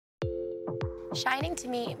Shining to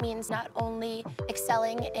me means not only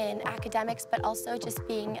excelling in academics, but also just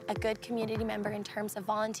being a good community member in terms of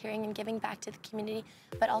volunteering and giving back to the community,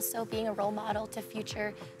 but also being a role model to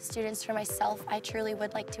future students. For myself, I truly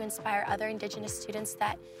would like to inspire other Indigenous students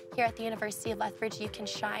that here at the University of Lethbridge you can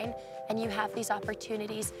shine and you have these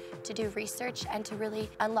opportunities to do research and to really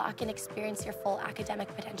unlock and experience your full academic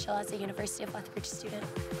potential as a University of Lethbridge student.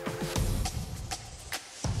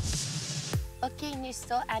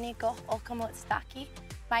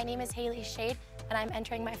 My name is Haley Shade, and I'm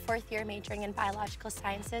entering my 4th year majoring in biological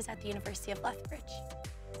sciences at the University of Lethbridge.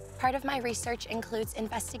 Part of my research includes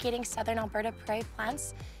investigating southern Alberta prairie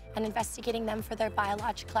plants and investigating them for their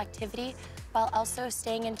biological activity, while also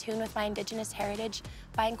staying in tune with my Indigenous heritage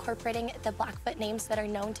by incorporating the Blackfoot names that are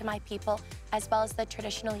known to my people, as well as the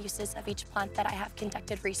traditional uses of each plant that I have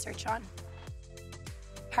conducted research on.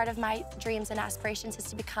 Part of my dreams and aspirations is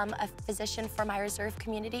to become a physician for my reserve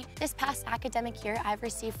community. This past academic year, I've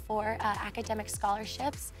received 4 academic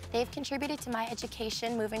scholarships. They've contributed to my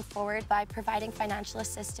education moving forward by providing financial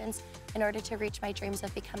assistance in order to reach my dreams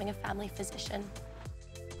of becoming a family physician.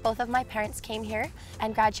 Both of my parents came here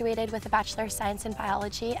and graduated with a Bachelor of Science in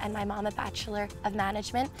Biology and my mom a Bachelor of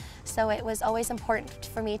Management. So it was always important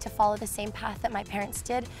for me to follow the same path that my parents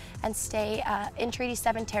did and stay in Treaty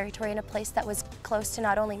 7 territory in a place that was close to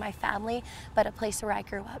not only my family, but a place where I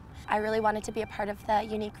grew up. I really wanted to be a part of the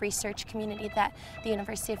unique research community that the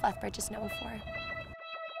University of Lethbridge is known for.